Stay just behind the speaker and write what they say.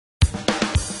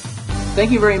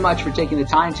Thank you very much for taking the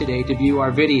time today to view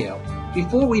our video.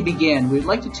 Before we begin, we'd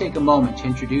like to take a moment to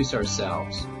introduce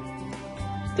ourselves.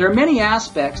 There are many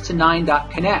aspects to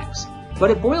 9.Connects, but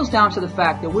it boils down to the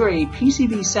fact that we're a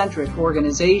PCB Centric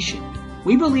organization.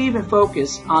 We believe and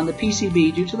focus on the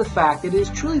PCB due to the fact that it is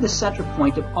truly the center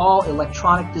point of all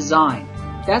electronic design.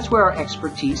 That's where our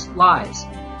expertise lies.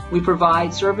 We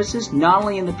provide services not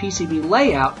only in the PCB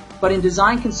layout, but in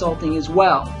design consulting as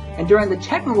well. And during the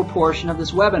technical portion of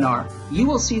this webinar, you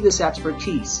will see this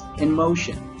expertise in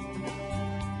motion.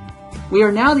 We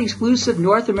are now the exclusive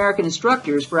North American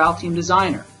instructors for Altium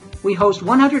Designer. We host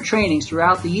 100 trainings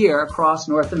throughout the year across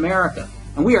North America,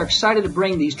 and we are excited to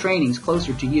bring these trainings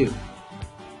closer to you.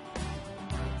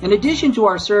 In addition to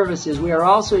our services, we are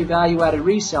also a value-added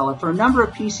reseller for a number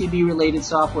of PCB-related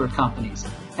software companies.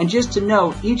 And just to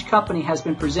note, each company has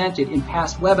been presented in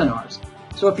past webinars.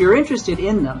 So if you're interested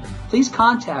in them, please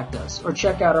contact us or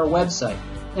check out our website.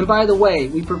 And by the way,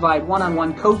 we provide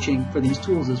one-on-one coaching for these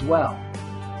tools as well.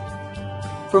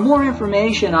 For more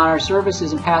information on our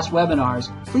services and past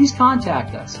webinars, please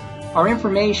contact us. Our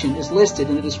information is listed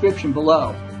in the description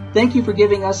below. Thank you for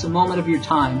giving us a moment of your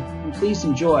time, and please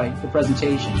enjoy the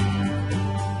presentation.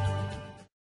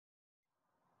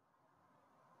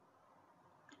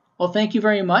 Well, thank you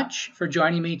very much for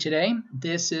joining me today.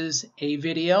 This is a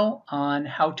video on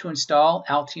how to install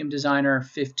Altium Designer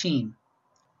 15.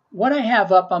 What I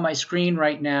have up on my screen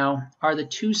right now are the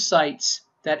two sites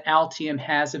that Altium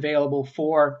has available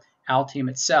for Altium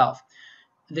itself.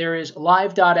 There is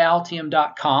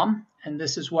live.altium.com, and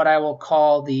this is what I will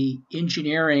call the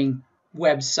engineering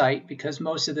website, because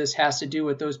most of this has to do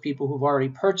with those people who've already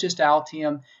purchased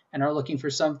Altium and are looking for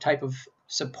some type of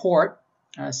support,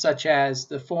 such as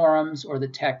the forums or the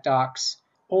tech docs.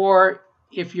 Or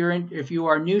if you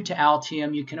are new to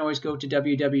Altium, you can always go to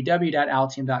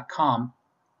www.altium.com.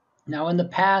 Now, in the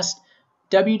past,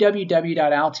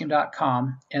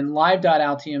 www.altium.com and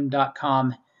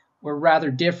live.altium.com were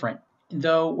rather different,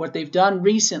 though what they've done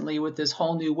recently with this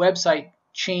whole new website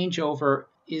changeover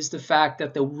is the fact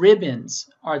that the ribbons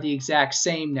are the exact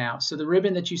same now. So the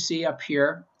ribbon that you see up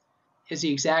here is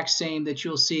the exact same that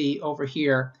you'll see over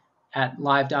here at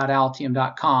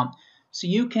live.altium.com. So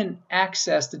you can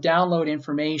access the download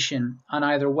information on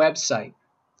either website.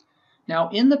 Now,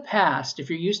 in the past, if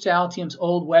you're used to Altium's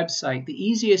old website, the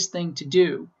easiest thing to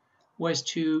do was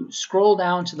to scroll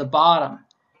down to the bottom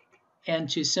and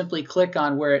to simply click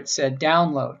on where it said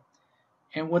download.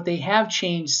 And what they have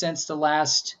changed since the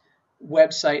last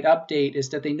website update is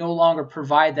that they no longer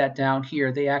provide that down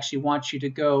here. They actually want you to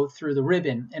go through the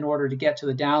ribbon in order to get to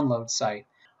the download site.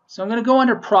 So I'm going to go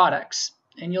under products,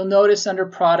 and you'll notice under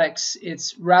products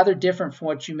it's rather different from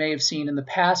what you may have seen in the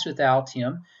past with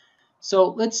Altium. So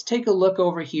let's take a look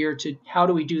over here to how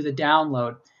do we do the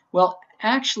download. Well,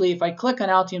 actually, if I click on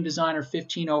Altium Designer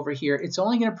 15 over here, it's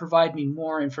only going to provide me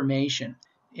more information.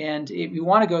 And if you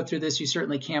want to go through this, you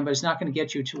certainly can, but it's not going to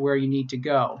get you to where you need to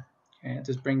go. Okay, I'll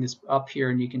just bring this up here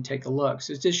and you can take a look.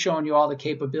 So it's just showing you all the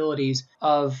capabilities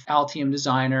of Altium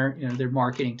Designer, their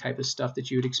marketing type of stuff that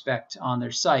you would expect on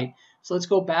their site. So let's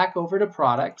go back over to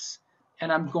products,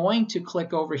 and I'm going to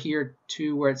click over here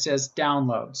to where it says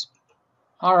downloads.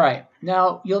 All right,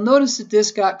 now you'll notice that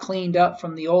this got cleaned up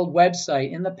from the old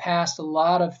website. In the past, a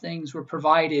lot of things were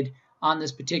provided on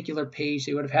this particular page.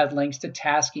 They would have had links to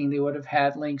tasking, they would have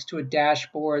had links to a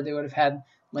dashboard, they would have had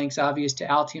links obvious to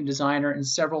Altium Designer and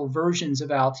several versions of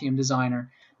Altium Designer.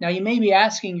 Now you may be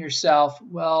asking yourself,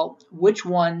 well, which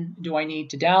one do I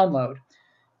need to download?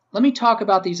 Let me talk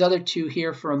about these other two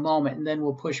here for a moment, and then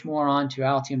we'll push more on to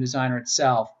Altium Designer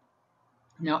itself.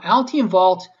 Now, Altium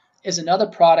Vault is another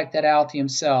product that Altium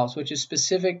sells, which is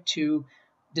specific to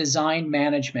design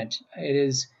management. It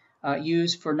is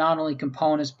used for not only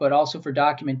components, but also for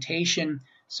documentation.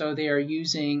 So they are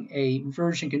using a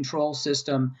version control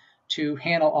system to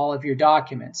handle all of your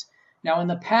documents. Now, in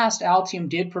the past, Altium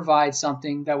did provide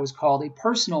something that was called a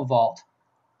personal vault.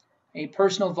 A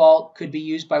personal vault could be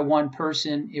used by one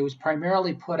person. It was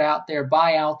primarily put out there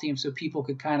by Altium so people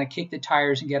could kind of kick the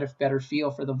tires and get a better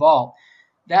feel for the vault.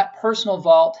 That personal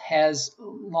vault has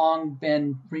long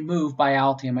been removed by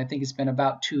Altium. I think it's been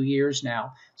about 2 years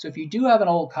now. So if you do have an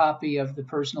old copy of the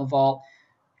personal vault,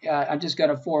 I'm just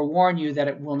going to forewarn you that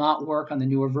it will not work on the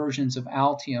newer versions of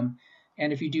Altium.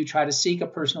 And if you do try to seek a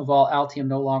personal vault, Altium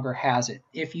no longer has it.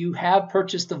 If you have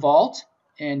purchased the vault,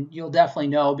 and you'll definitely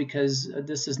know because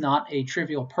this is not a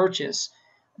trivial purchase,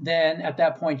 then at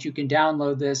that point you can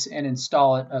download this and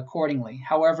install it accordingly.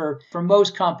 However, for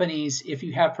most companies, if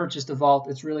you have purchased the vault,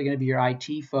 it's really going to be your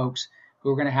IT folks who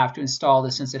are going to have to install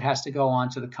this since it has to go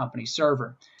onto the company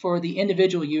server. For the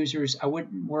individual users, I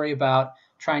wouldn't worry about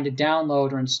trying to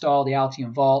download or install the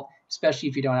Altium Vault, especially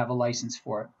if you don't have a license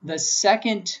for it. The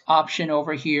second option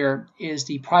over here is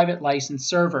the private license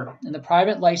server. And the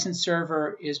private license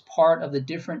server is part of the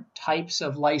different types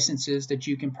of licenses that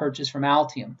you can purchase from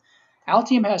Altium.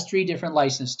 Altium has 3 different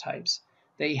license types.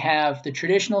 They have the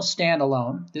traditional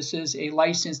standalone. This is a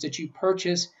license that you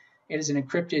purchase. It is an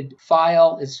encrypted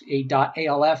file. It's a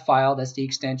 .alf file. That's the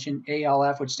extension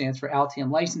ALF, which stands for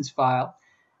Altium License File.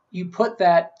 You put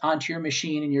that onto your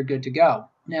machine and you're good to go.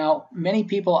 Now, many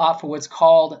people opt for what's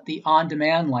called the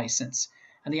on-demand license.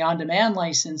 And the on-demand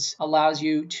license allows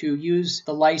you to use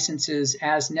the licenses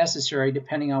as necessary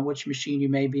depending on which machine you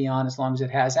may be on, as long as it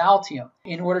has Altium.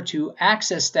 In order to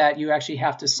access that, you actually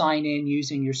have to sign in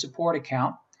using your support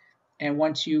account. And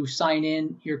once you sign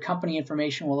in, your company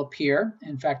information will appear.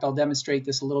 In fact, I'll demonstrate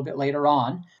this a little bit later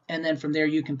on. And then from there,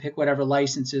 you can pick whatever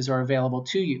licenses are available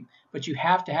to you. But you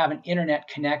have to have an internet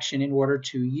connection in order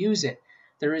to use it.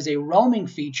 There is a roaming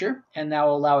feature, and that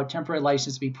will allow a temporary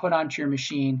license to be put onto your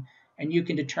machine, and you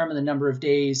can determine the number of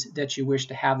days that you wish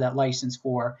to have that license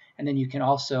for. And then you can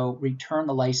also return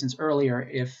the license earlier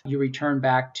if you return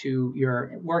back to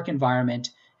your work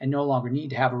environment and no longer need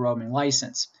to have a roaming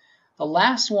license. The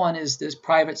last one is this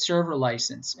private server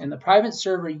license, and the private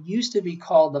server used to be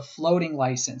called the floating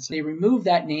license. They removed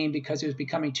that name because it was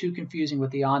becoming too confusing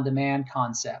with the on-demand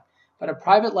concept. But a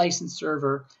private license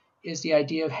server is the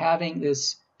idea of having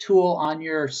this tool on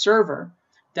your server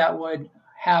that would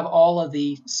have all of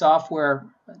the software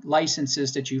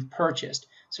licenses that you've purchased.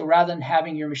 So rather than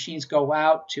having your machines go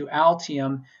out to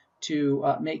Altium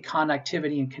to make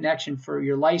connectivity and connection for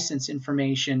your license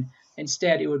information,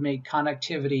 instead it would make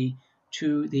connectivity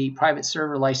to the private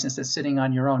server license that's sitting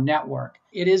on your own network.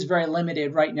 It is very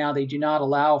limited right now. They do not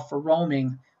allow for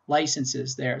roaming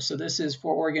licenses there. So this is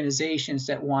for organizations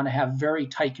that want to have very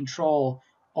tight control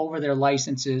over their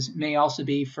licenses. It may also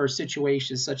be for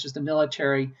situations such as the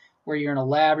military, where you're in a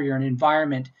lab or you're in an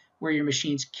environment where your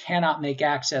machines cannot make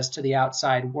access to the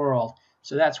outside world.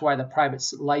 So that's why the private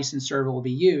license server will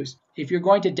be used. If you're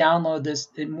going to download this,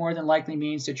 it more than likely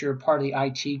means that you're a part of the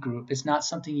IT group. It's not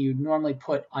something you'd normally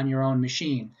put on your own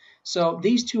machine. So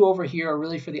these two over here are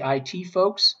really for the IT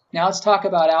folks. Now let's talk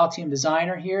about Altium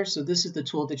Designer here. So this is the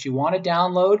tool that you want to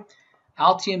download.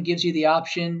 Altium gives you the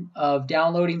option of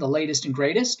downloading the latest and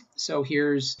greatest. So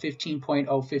here's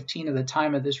 15.015 at the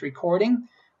time of this recording.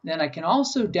 Then I can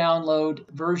also download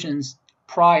versions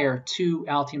prior to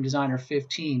Altium Designer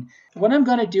 15. What I'm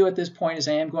going to do at this point is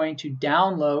I am going to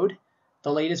download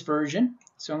the latest version.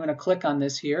 So I'm going to click on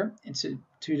this here and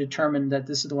to determine that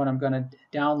this is the one I'm going to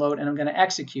download, and I'm going to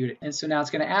execute it. And so now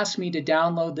it's going to ask me to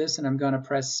download this, and I'm going to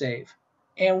press save.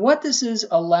 And what this is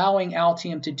allowing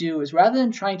Altium to do is, rather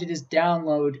than trying to just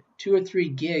download 2 or 3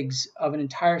 gigs of an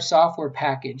entire software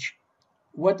package,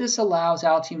 what this allows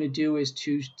Altium to do is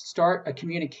to start a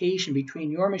communication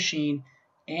between your machine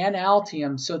and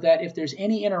Altium, so that if there's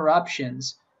any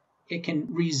interruptions, it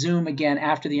can resume again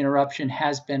after the interruption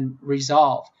has been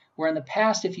resolved. Where in the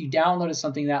past, if you downloaded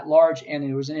something that large and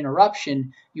there was an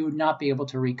interruption, you would not be able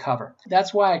to recover.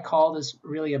 That's why I call this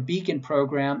really a beacon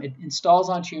program. It installs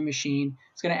onto your machine.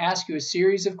 It's going to ask you a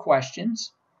series of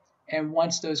questions, and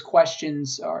once those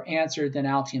questions are answered, then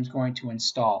Altium's going to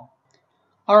install.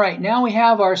 All right, now we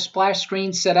have our splash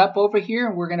screen set up over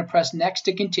here. We're going to press next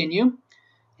to continue.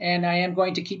 And I am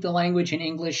going to keep the language in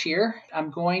English here.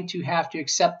 I'm going to have to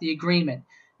accept the agreement.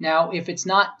 Now, if it's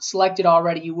not selected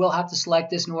already, you will have to select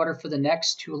this in order for the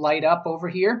next to light up over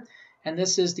here. And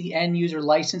this is the End User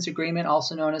License Agreement,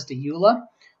 also known as the EULA.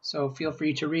 So feel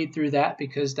free to read through that,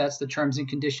 because that's the terms and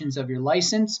conditions of your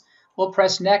license. We'll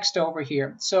press next over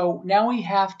here. So now we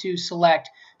have to select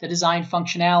the design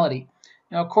functionality.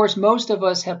 Now, of course, most of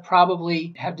us have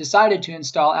decided to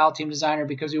install Altium Designer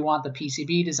because we want the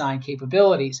PCB design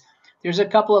capabilities. There's a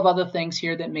couple of other things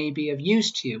here that may be of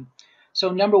use to you. So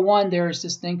number one, there's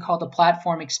this thing called the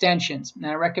platform extensions. And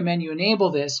I recommend you enable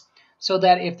this so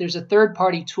that if there's a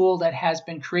third-party tool that has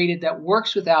been created that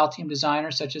works with Altium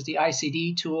Designer, such as the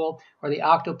ICD tool or the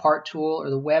Octopart tool or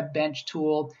the Web Bench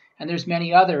tool, and there's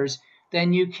many others,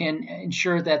 then you can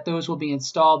ensure that those will be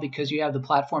installed because you have the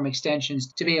platform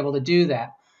extensions to be able to do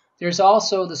that. There's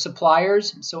also the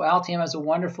suppliers. So Altium has a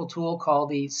wonderful tool called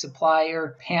the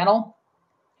supplier panel.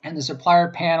 And the supplier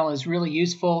panel is really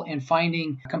useful in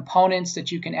finding components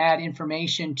that you can add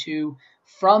information to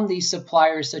from these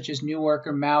suppliers, such as Newark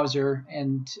or Mauser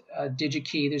and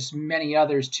DigiKey. There's many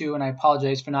others too, and I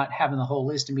apologize for not having the whole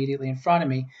list immediately in front of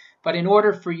me. But in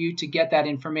order for you to get that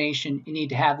information, you need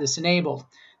to have this enabled.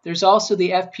 There's also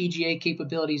the FPGA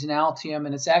capabilities in Altium,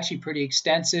 and it's actually pretty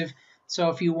extensive. So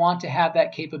if you want to have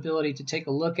that capability to take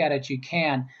a look at it, you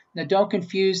can. Now don't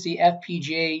confuse the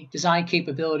FPGA design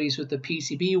capabilities with the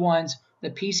PCB ones. The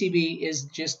PCB is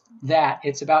just that.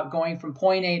 It's about going from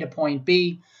point A to point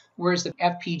B, whereas the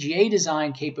FPGA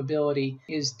design capability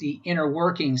is the inner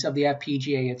workings of the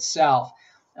FPGA itself.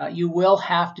 You will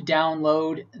have to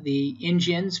download the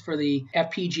engines for the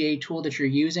FPGA tool that you're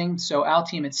using. So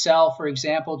Altium itself, for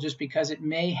example, just because it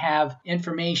may have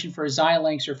information for a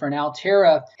Xilinx or for an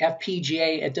Altera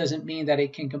FPGA, it doesn't mean that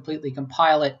it can completely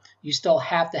compile it. You still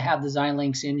have to have the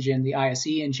Xilinx engine, the ISE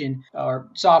engine, or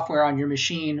software on your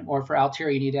machine, or for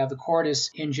Altera, you need to have the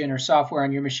Quartus engine or software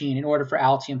on your machine in order for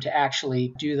Altium to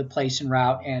actually do the place and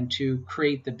route and to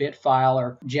create the bit file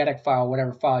or JEDEC file,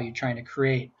 whatever file you're trying to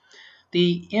create.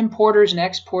 The importers and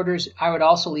exporters, I would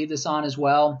also leave this on as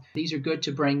well. These are good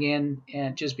to bring in,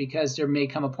 and just because there may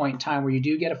come a point in time where you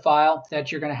do get a file that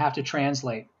you're going to have to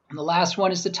translate. And the last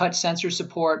one is the touch sensor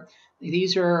support.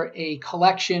 These are a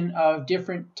collection of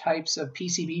different types of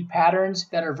PCB patterns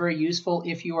that are very useful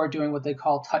if you are doing what they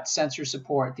call touch sensor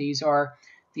support. These are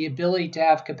the ability to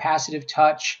have capacitive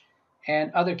touch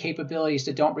and other capabilities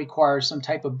that don't require some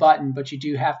type of button, but you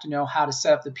do have to know how to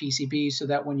set up the PCB so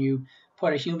that when you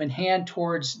put a human hand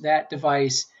towards that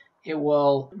device, it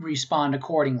will respond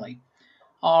accordingly.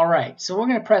 All right, so we're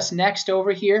going to press next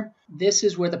over here. This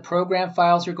is where the program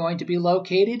files are going to be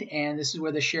located, and this is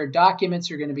where the shared documents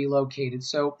are going to be located.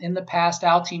 So in the past,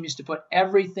 Altium used to put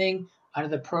everything under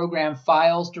the program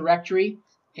files directory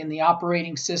in the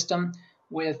operating system.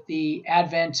 With the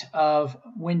advent of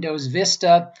Windows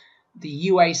Vista, the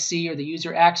UAC, or the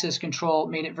user access control,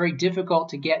 made it very difficult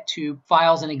to get to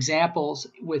files and examples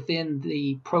within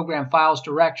the program files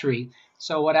directory.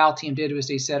 So what Altium did was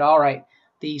they said, all right,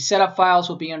 the setup files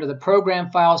will be under the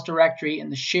program files directory, and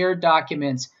the shared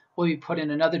documents will be put in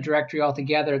another directory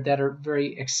altogether that are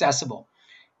very accessible.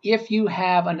 If you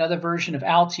have another version of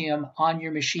Altium on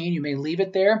your machine, you may leave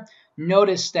it there.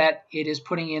 Notice that it is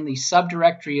putting in the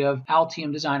subdirectory of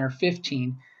Altium Designer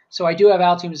 15. So I do have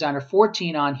Altium Designer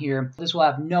 14 on here. This will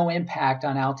have no impact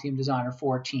on Altium Designer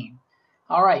 14.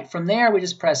 All right, from there we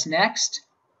just press next,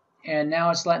 and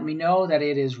now it's letting me know that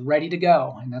it is ready to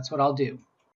go, and that's what I'll do.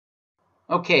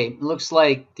 Okay, looks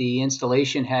like the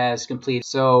installation has completed.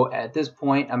 So at this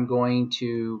point, I'm going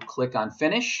to click on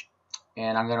Finish,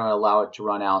 and I'm going to allow it to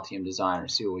run Altium Designer.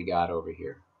 See what we got over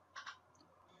here.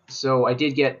 So I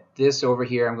did get this over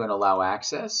here. I'm going to allow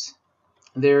access.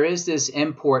 There is this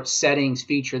import settings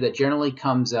feature that generally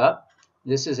comes up.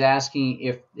 This is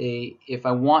asking if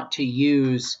I want to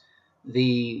use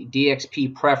the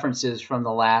DXP preferences from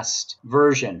the last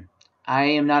version. I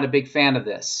am not a big fan of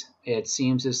this. It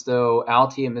seems as though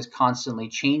Altium is constantly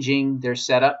changing their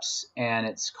setups, and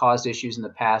it's caused issues in the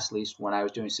past, at least when I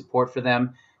was doing support for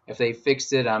them. If they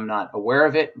fixed it, I'm not aware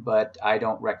of it, but I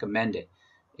don't recommend it.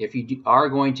 If you are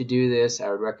going to do this, I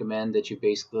would recommend that you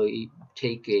basically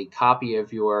take a copy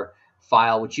of your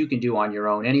file, which you can do on your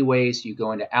own anyways. You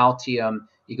go into Altium,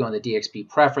 you go into DXP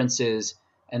preferences,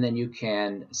 and then you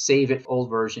can save it, old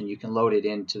version. You can load it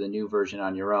into the new version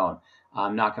on your own.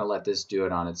 I'm not going to let this do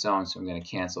it on its own, so I'm going to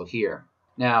cancel here.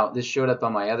 Now, this showed up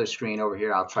on my other screen over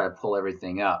here. I'll try to pull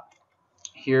everything up.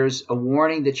 Here's a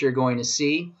warning that you're going to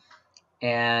see,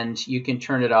 and you can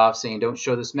turn it off saying don't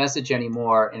show this message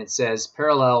anymore, and it says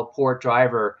parallel port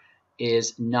driver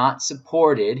is not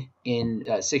supported in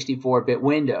 64-bit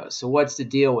Windows. So what's the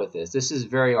deal with this? This is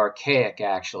very archaic,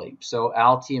 actually. So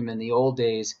Altium in the old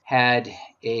days had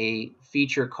a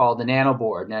feature called the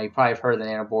nanoboard. Now, you probably have heard of the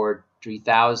nanoboard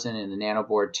 3000 and the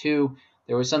nanoboard 2.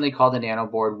 There was something called the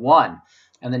nanoboard 1.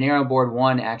 And the nanoboard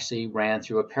 1 actually ran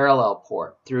through a parallel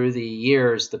port. Through the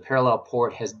years, the parallel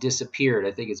port has disappeared.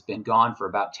 I think it's been gone for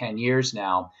about 10 years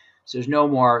now. So there's no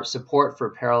more support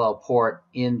for parallel port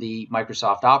in the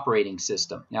Microsoft operating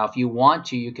system. Now, if you want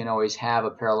to, you can always have a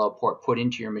parallel port put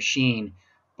into your machine,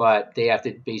 but they have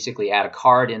to basically add a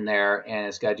card in there, and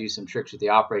it's got to do some tricks with the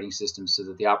operating system so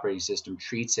that the operating system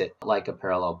treats it like a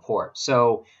parallel port.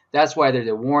 So that's why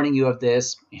they're warning you of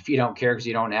this. If you don't care because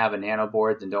you don't have a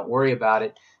nanoboard, then don't worry about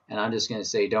it. And I'm just going to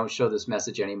say don't show this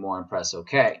message anymore and press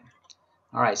OK.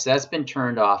 All right, so that's been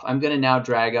turned off. I'm going to now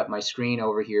drag up my screen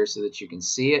over here so that you can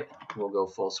see it. We'll go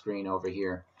full screen over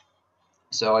here.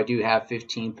 So I do have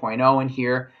 15.0 in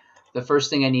here. The first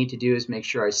thing I need to do is make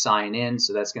sure I sign in.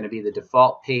 So that's going to be the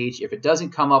default page. If it doesn't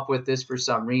come up with this for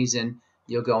some reason,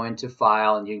 you'll go into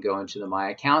File and you can go into the My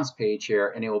Accounts page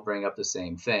here, and it will bring up the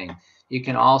same thing. You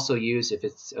can also use, if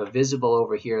it's visible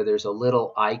over here, there's a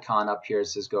little icon up here that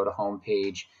says Go to Home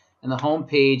Page. And the Home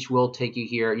Page will take you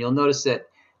here. You'll notice that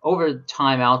Over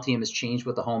time, Altium has changed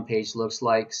what the home page looks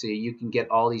like, so you can get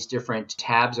all these different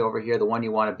tabs over here. The one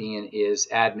you want to be in is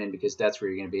admin, because that's where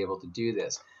you're going to be able to do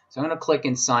this. So I'm going to click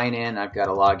and sign in. I've got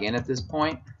to log in at this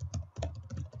point.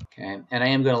 Okay, and I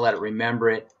am going to let it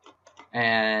remember it,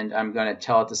 and I'm going to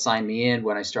tell it to sign me in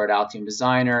when I start Altium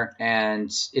Designer, and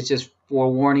it's just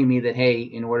forewarning me that, hey,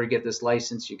 in order to get this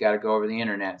license, you got to go over the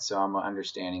internet. So I'm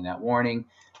understanding that warning,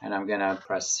 and I'm going to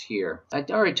press here. I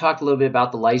already talked a little bit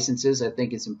about the licenses. I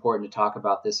think it's important to talk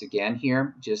about this again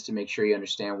here, just to make sure you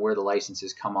understand where the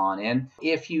licenses come on in.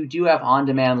 If you do have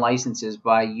on-demand licenses,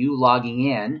 by you logging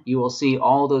in, you will see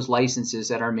all those licenses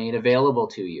that are made available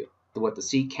to you, what the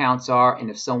seat counts are, and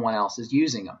if someone else is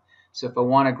using them. So if I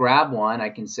want to grab one, I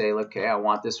can say, okay, I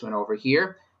want this one over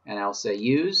here, and I'll say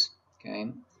use.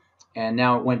 Okay, and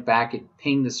now it went back, it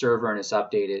pinged the server, and it's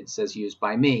updated. It says used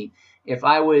by me. If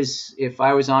I was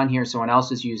on here and someone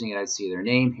else was using it, I'd see their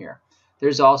name here.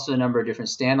 There's also a number of different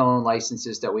standalone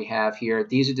licenses that we have here.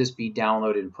 These would just be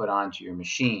downloaded and put onto your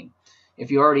machine.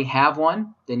 If you already have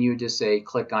one, then you would just say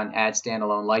click on Add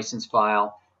Standalone License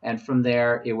File, and from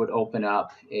there it would open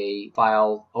up a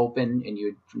file open, and you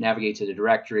would navigate to the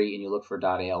directory and you look for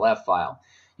 .alf file.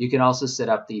 You can also set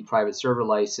up the private server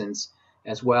license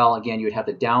as well. Again, you would have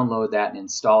to download that and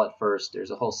install it first.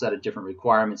 There's a whole set of different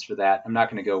requirements for that. I'm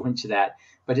not going to go into that,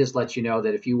 but just let you know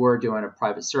that if you were doing a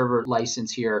private server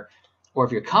license here, or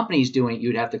if your company's doing it,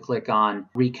 you'd have to click on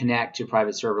reconnect to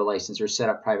private server license or set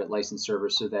up private license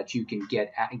servers so that you can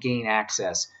gain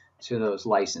access to those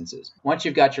licenses. Once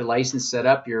you've got your license set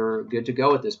up, you're good to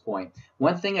go at this point.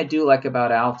 One thing I do like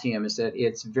about Altium is that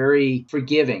it's very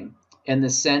forgiving, in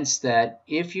the sense that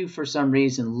if you for some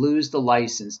reason lose the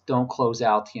license, don't close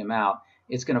Altium out.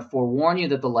 It's going to forewarn you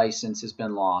that the license has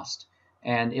been lost,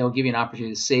 and it'll give you an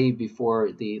opportunity to save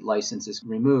before the license is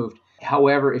removed.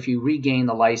 However, if you regain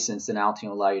the license, then Altium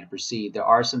will allow you to proceed. There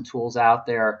are some tools out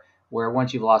there where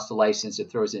once you've lost the license,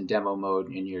 it throws in demo mode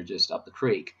and you're just up the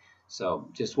creek. So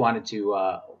just wanted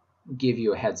to give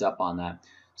you a heads up on that.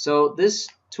 So this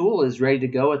tool is ready to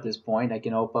go at this point. I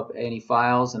can open up any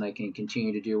files and I can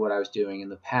continue to do what I was doing in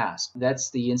the past. That's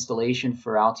the installation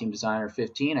for Altium Designer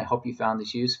 15. I hope you found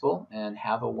this useful, and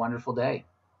have a wonderful day.